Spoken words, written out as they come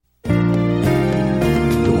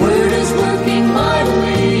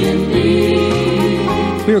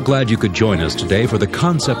glad you could join us today for the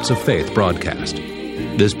Concepts of Faith broadcast.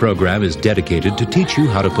 This program is dedicated to teach you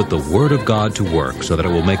how to put the Word of God to work so that it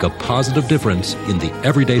will make a positive difference in the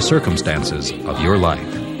everyday circumstances of your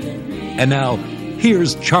life. And now,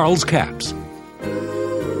 here's Charles Capps.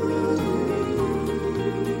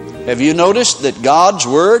 Have you noticed that God's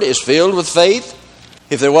Word is filled with faith?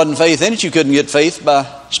 If there wasn't faith in it, you couldn't get faith by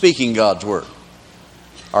speaking God's Word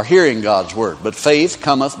or hearing God's Word. But faith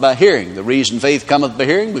cometh by hearing. The reason faith cometh by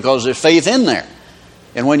hearing, because there's faith in there.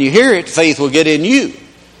 And when you hear it, faith will get in you.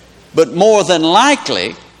 But more than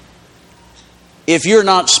likely, if you're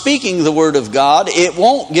not speaking the Word of God, it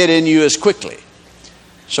won't get in you as quickly.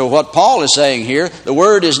 So what Paul is saying here, the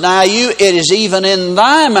Word is nigh you, it is even in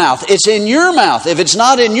thy mouth. It's in your mouth. If it's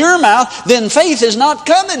not in your mouth, then faith is not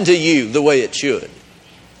coming to you the way it should.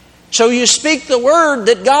 So you speak the Word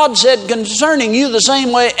that God said concerning you the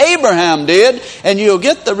same way Abraham did, and you'll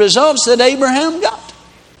get the results that Abraham got.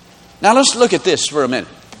 Now let's look at this for a minute.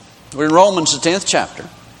 We're in Romans, the 10th chapter.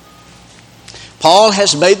 Paul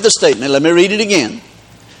has made the statement, let me read it again.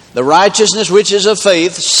 The righteousness which is of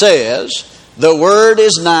faith says, the Word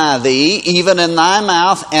is nigh thee, even in thy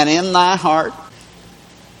mouth and in thy heart.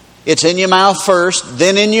 It's in your mouth first,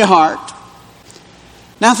 then in your heart.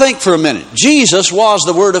 Now think for a minute. Jesus was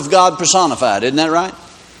the Word of God personified, isn't that right?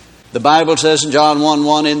 The Bible says in John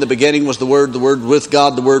 1:1, in the beginning was the Word with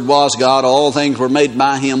God, the Word was God. All things were made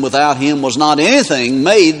by Him. Without Him was not anything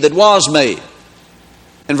made that was made.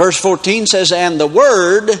 And verse 14 says, and the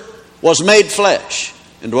Word was made flesh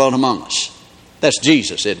and dwelt among us. That's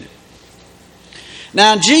Jesus, isn't it?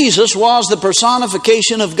 Now Jesus was the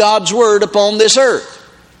personification of God's Word upon this earth.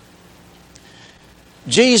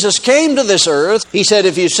 Jesus came to this earth. He said,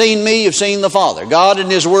 if you've seen me, you've seen the Father. God and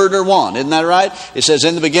His Word are one. Isn't that right? It says,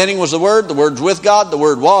 in the beginning was the Word's with God, the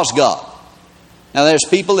Word was God. Now there's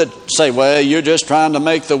people that say, well, you're just trying to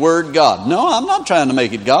make the Word God. No, I'm not trying to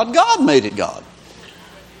make it God. God made it God.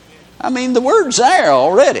 I mean, the Word's there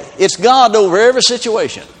already. It's God over every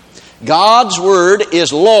situation. God's Word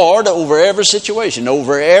is Lord over every situation,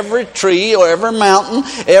 over every tree or every mountain,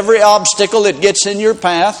 every obstacle that gets in your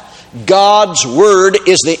path. God's Word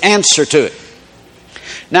is the answer to it.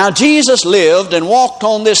 Now, Jesus lived and walked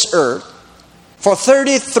on this earth for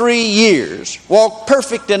 33 years, walked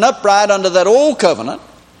perfect and upright under that old covenant.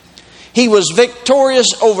 He was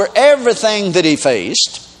victorious over everything that He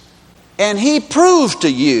faced, and He proved to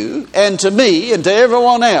you and to me and to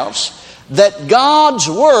everyone else that God's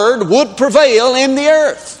Word would prevail in the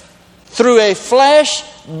earth through a flesh,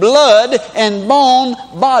 blood, and bone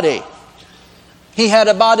body. He had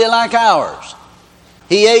a body like ours.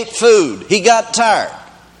 He ate food. He got tired.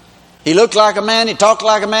 He looked like a man. He talked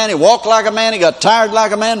like a man. He walked like a man. He got tired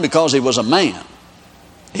like a man because he was a man.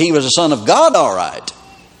 He was a son of God, all right.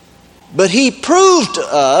 But He proved to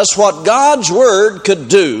us what God's Word could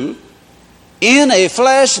do in a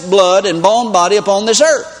flesh, blood, and bone body upon this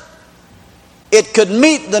earth. It could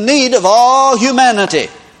meet the need of all humanity.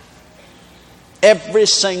 Every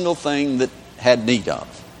single thing that had need of.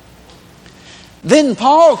 Then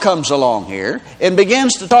Paul comes along here and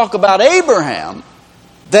begins to talk about Abraham,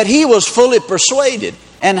 that he was fully persuaded,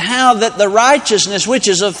 and how that the righteousness which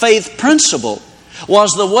is of faith principle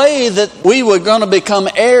was the way that we were going to become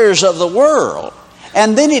heirs of the world.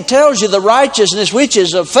 And then he tells you the righteousness which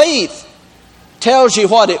is of faith tells you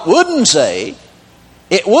what it wouldn't say.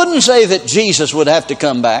 It wouldn't say that Jesus would have to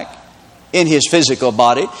come back in His physical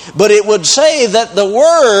body, but it would say that the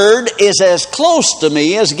Word is as close to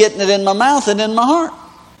me as getting it in my mouth and in my heart.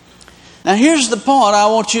 Now here's the point I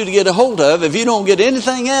want you to get a hold of. If you don't get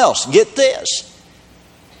anything else, get this.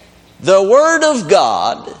 The Word of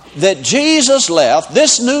God that Jesus left,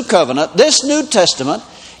 this new covenant, this New Testament,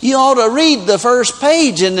 you ought to read the first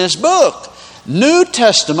page in this book. New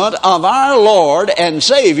Testament of our Lord and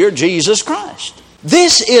Savior Jesus Christ.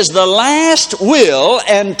 This is the last will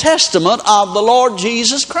and testament of the Lord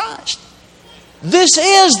Jesus Christ. This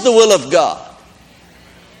is the will of God.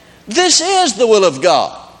 This is the will of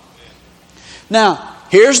God. Now,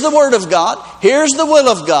 here's the Word of God. Here's the will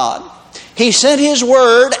of God. He sent His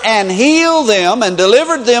Word and healed them and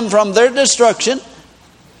delivered them from their destruction.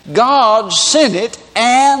 God sent it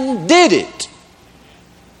and did it.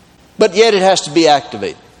 But yet it has to be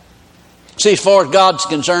activated. See, as far as God's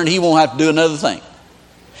concerned, He won't have to do another thing.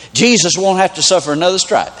 Jesus won't have to suffer another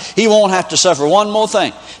stripe. He won't have to suffer one more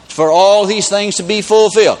thing for all these things to be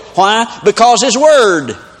fulfilled. Why? Because His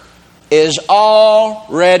Word is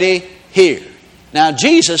already here. Now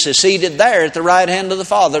Jesus is seated there at the right hand of the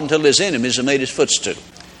Father until His enemies are made His footstool.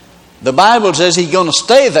 The Bible says He's going to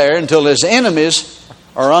stay there until His enemies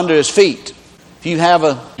are under His feet. If you have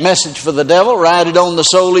a message for the devil, write it on the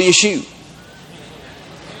sole of your shoe.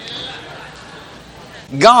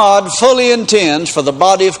 God fully intends for the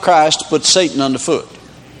body of Christ to put Satan underfoot.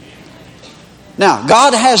 Now,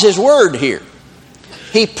 God has His Word here.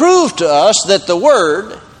 He proved to us that the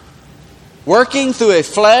Word, working through a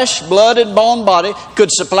flesh, blood, and bone body, could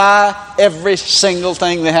supply every single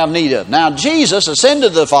thing they have need of. Now, Jesus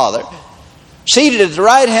ascended to the Father, seated at the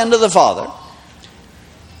right hand of the Father,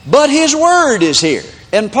 but His Word is here.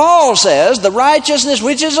 And Paul says, the righteousness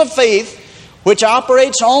which is of faith, which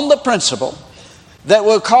operates on the principle that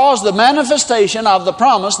will cause the manifestation of the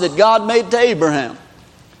promise that God made to Abraham.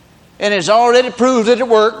 And it's already proved that it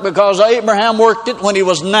worked, because Abraham worked it when he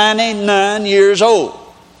was 99 years old.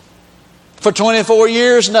 For 24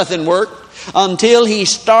 years, nothing worked until he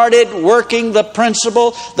started working the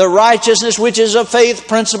principle, the righteousness which is a faith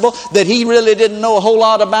principle that he really didn't know a whole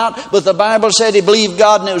lot about. But the Bible said he believed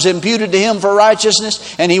God and it was imputed to him for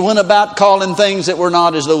righteousness. And he went about calling things that were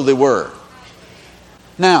not as though they were.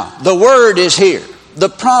 Now, the Word is here. The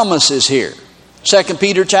promise is here. 2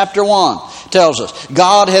 Peter chapter 1 tells us,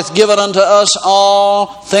 God hath given unto us all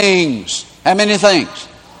things. How many things?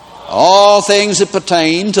 All things that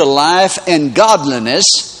pertain to life and godliness,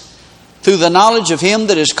 through the knowledge of Him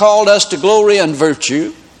that has called us to glory and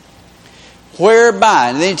virtue, whereby,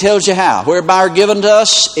 and then he tells you how, whereby are given to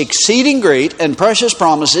us exceeding great and precious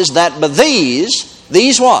promises, that by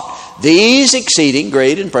these what? These exceeding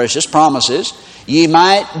great and precious promises, ye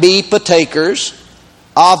might be partakers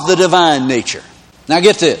of the divine nature. Now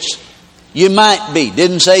get this. You might be.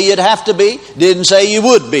 Didn't say you'd have to be. Didn't say you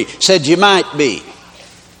would be. Said you might be.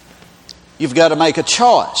 You've got to make a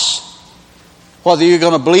choice. Whether you're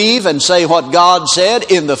going to believe and say what God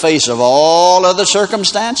said in the face of all other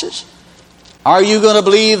circumstances. Are you going to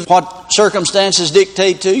believe what circumstances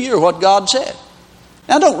dictate to you or what God said?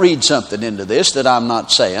 Now don't read something into this that I'm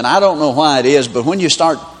not saying. I don't know why it is, but when you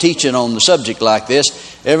start teaching on the subject like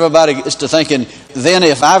this, everybody gets to thinking, then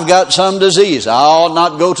if I've got some disease, I ought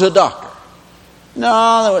not go to a doctor.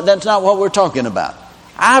 No, that's not what we're talking about.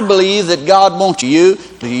 I believe that God wants you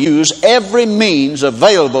to use every means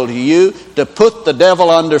available to you to put the devil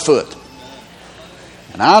underfoot.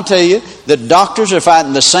 And I'll tell you that doctors are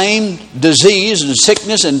fighting the same disease and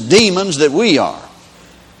sickness and demons that we are.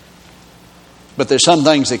 But there's some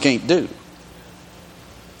things they can't do.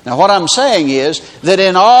 Now what I'm saying is that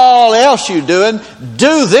in all else you're doing,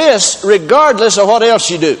 do this regardless of what else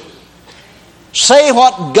you do. Say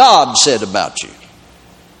what God said about you.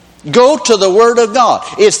 Go to the Word of God.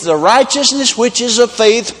 It's the righteousness which is a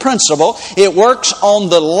faith principle. It works on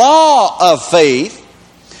the law of faith.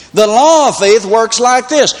 The law of faith works like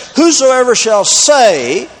this. Whosoever shall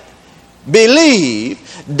say, believe,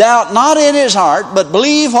 doubt not in his heart, but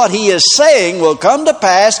believe what he is saying will come to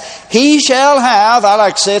pass, he shall have, I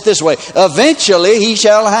like to say it this way, eventually he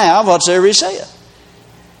shall have whatsoever he saith.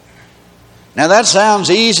 Now that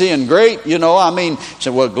sounds easy and great, you know. I mean, say,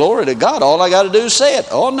 well, glory to God, all I got to do is say it.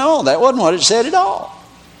 Oh no, that wasn't what it said at all.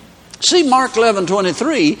 See, Mark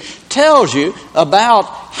 11:23 tells you about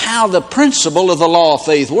how the principle of the law of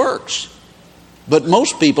faith works. But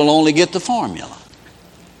most people only get the formula.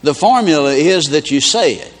 The formula is that you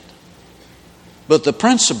say it. But the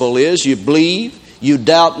principle is you believe, you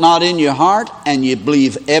doubt not in your heart, and you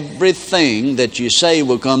believe everything that you say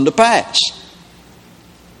will come to pass.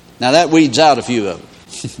 Now that weeds out a few of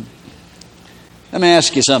them. Let me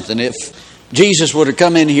ask you something. If Jesus would have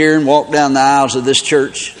come in here and walked down the aisles of this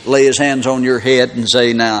church, lay his hands on your head and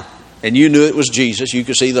say, now, and you knew it was Jesus, you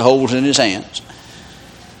could see the holes in his hands.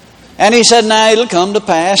 And he said, now it'll come to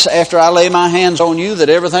pass after I lay my hands on you that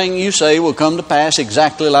everything you say will come to pass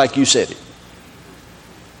exactly like you said it.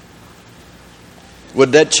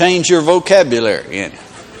 Would that change your vocabulary?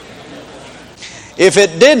 If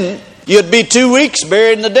it didn't, you'd be 2 weeks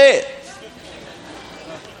burying the dead.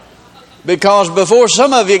 Because before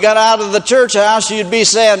some of you got out of the church house, you'd be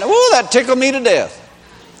saying, oh, that tickled me to death.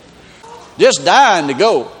 Just dying to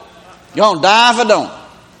go. You're going to die if I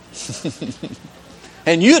don't.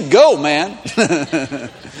 And you'd go, man.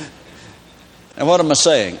 And what am I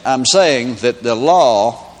saying? I'm saying that the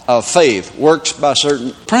law of faith works by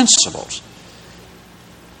certain principles.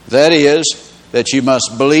 That is, that you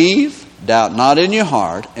must believe, doubt not in your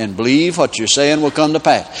heart, and believe what you're saying will come to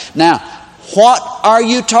pass. Now, what are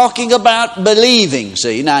you talking about believing?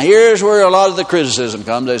 See, now here's where a lot of the criticism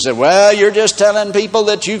comes. They say, well, you're just telling people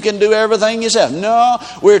that you can do everything yourself. No,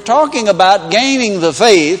 we're talking about gaining the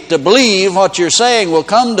faith to believe what you're saying will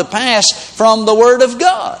come to pass from the Word of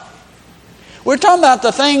God. We're talking about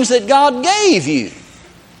the things that God gave you.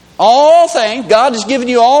 All things, God has given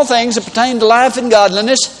you all things that pertain to life and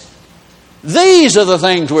godliness. These are the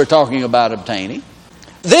things we're talking about obtaining.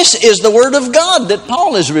 This is the Word of God that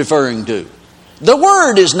Paul is referring to. The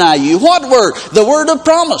Word is nigh you. What Word? The Word of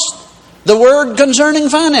promise. The Word concerning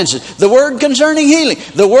finances. The Word concerning healing.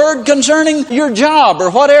 The Word concerning your job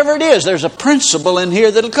or whatever it is. There's a principle in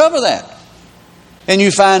here that'll cover that. And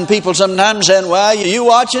you find people sometimes saying, well, you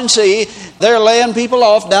watch and see. They're laying people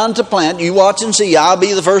off down to plant. You watch and see. I'll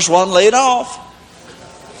be the first one laid off.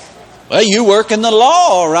 Well, you work in the law,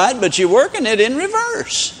 all right, but you're working it in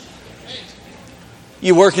reverse.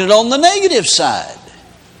 You're working it on the negative side.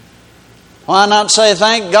 Why not say,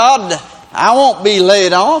 thank God, I won't be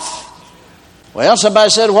laid off? Well, somebody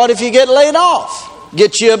said, what if you get laid off?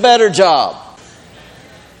 Get you a better job.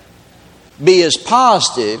 Be as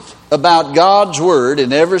positive about God's Word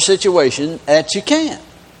in every situation that you can.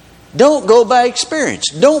 Don't go by experience.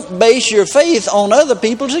 Don't base your faith on other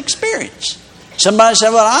people's experience. Somebody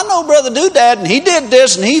said, well, I know Brother Doodad, and he did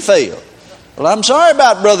this and he failed. Well, I'm sorry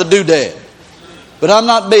about Brother Doodad. But I'm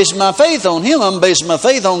not basing my faith on him. I'm basing my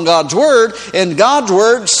faith on God's Word. And God's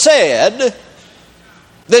Word said,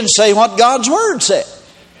 then say what God's Word said.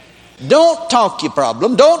 Don't talk your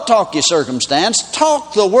problem. Don't talk your circumstance.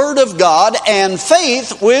 Talk the Word of God and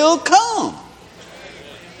faith will come.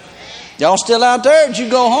 Y'all still out there? Did you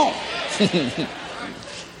go home?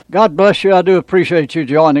 God bless you. I do appreciate you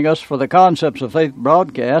joining us for the Concepts of Faith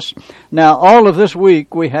broadcast. Now, all of this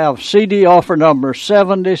week we have CD offer number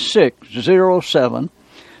 7607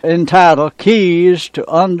 entitled Keys to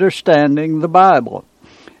Understanding the Bible.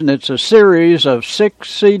 And it's a series of 6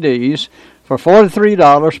 CDs for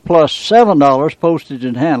 $43 plus $7 postage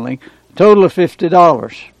and handling, a total of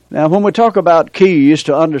 $50. Now, when we talk about keys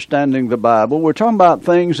to understanding the Bible, we're talking about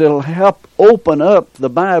things that will help open up the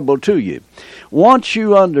Bible to you. Once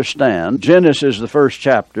you understand, Genesis, the first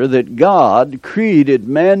chapter, that God created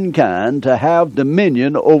mankind to have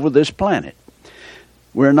dominion over this planet.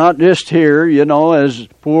 We're not just here, as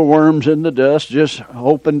poor worms in the dust, just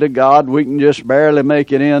hoping to God we can just barely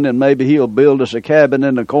make it in and maybe He'll build us a cabin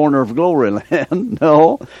in the corner of glory land.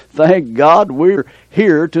 No, thank God we're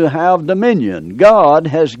here to have dominion. God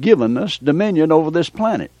has given us dominion over this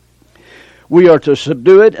planet. We are to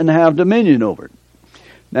subdue it and have dominion over it.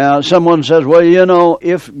 Now, someone says, well,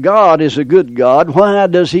 if God is a good God, why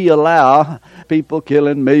does He allow people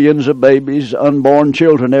killing millions of babies, unborn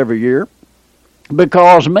children every year?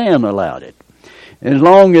 Because man allowed it. As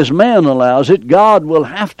long as man allows it, God will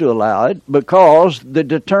have to allow it because the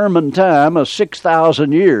determined time of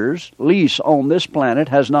 6,000 years lease on this planet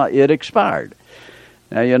has not yet expired.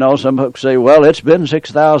 Now, some folks say, well, it's been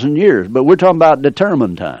 6,000 years, but we're talking about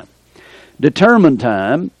determined time. Determined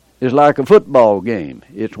time is like a football game.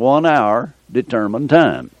 It's 1 hour, determined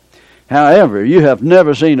time. However, you have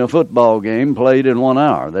never seen a football game played in 1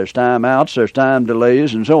 hour. There's timeouts, there's time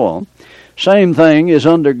delays, and so on. Same thing is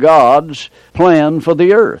under God's plan for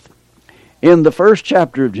the earth. In the first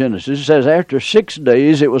chapter of Genesis, it says after 6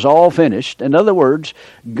 days it was all finished. In other words,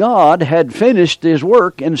 God had finished His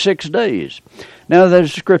work in 6 days. Now,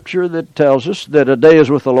 there's scripture that tells us that a day is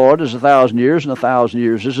with the Lord as 1,000 years, and 1,000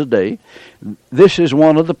 years is a day. This is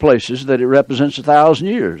one of the places that it represents 1,000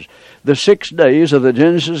 years. The 6 days of the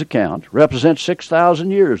Genesis account represent 6,000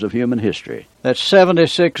 years of human history. That's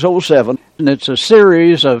 7607, and it's a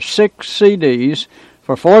series of 6 CDs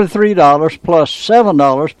for $43 plus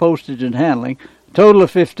 $7 postage and handling, a total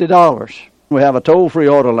of $50. We have a toll-free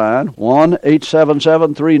order line,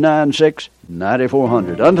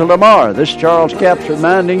 1-877-396-9400. Until tomorrow, this is Charles Capps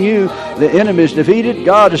reminding you the enemy is defeated,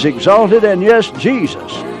 God is exalted, and yes,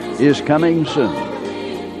 Jesus is coming soon.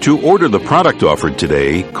 To order the product offered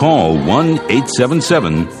today, call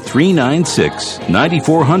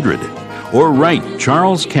 1-877-396-9400 or write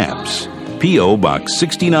Charles Capps, P.O. Box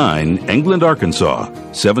 69, England, Arkansas,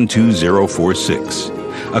 72046.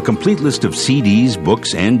 A complete list of CDs,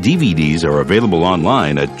 books, and DVDs are available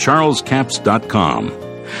online at charlescapps.com.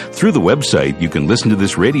 Through the website, you can listen to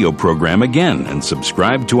this radio program again and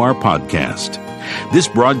subscribe to our podcast. This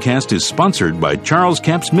broadcast is sponsored by Charles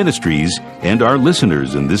Capps Ministries and our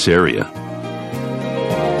listeners in this area.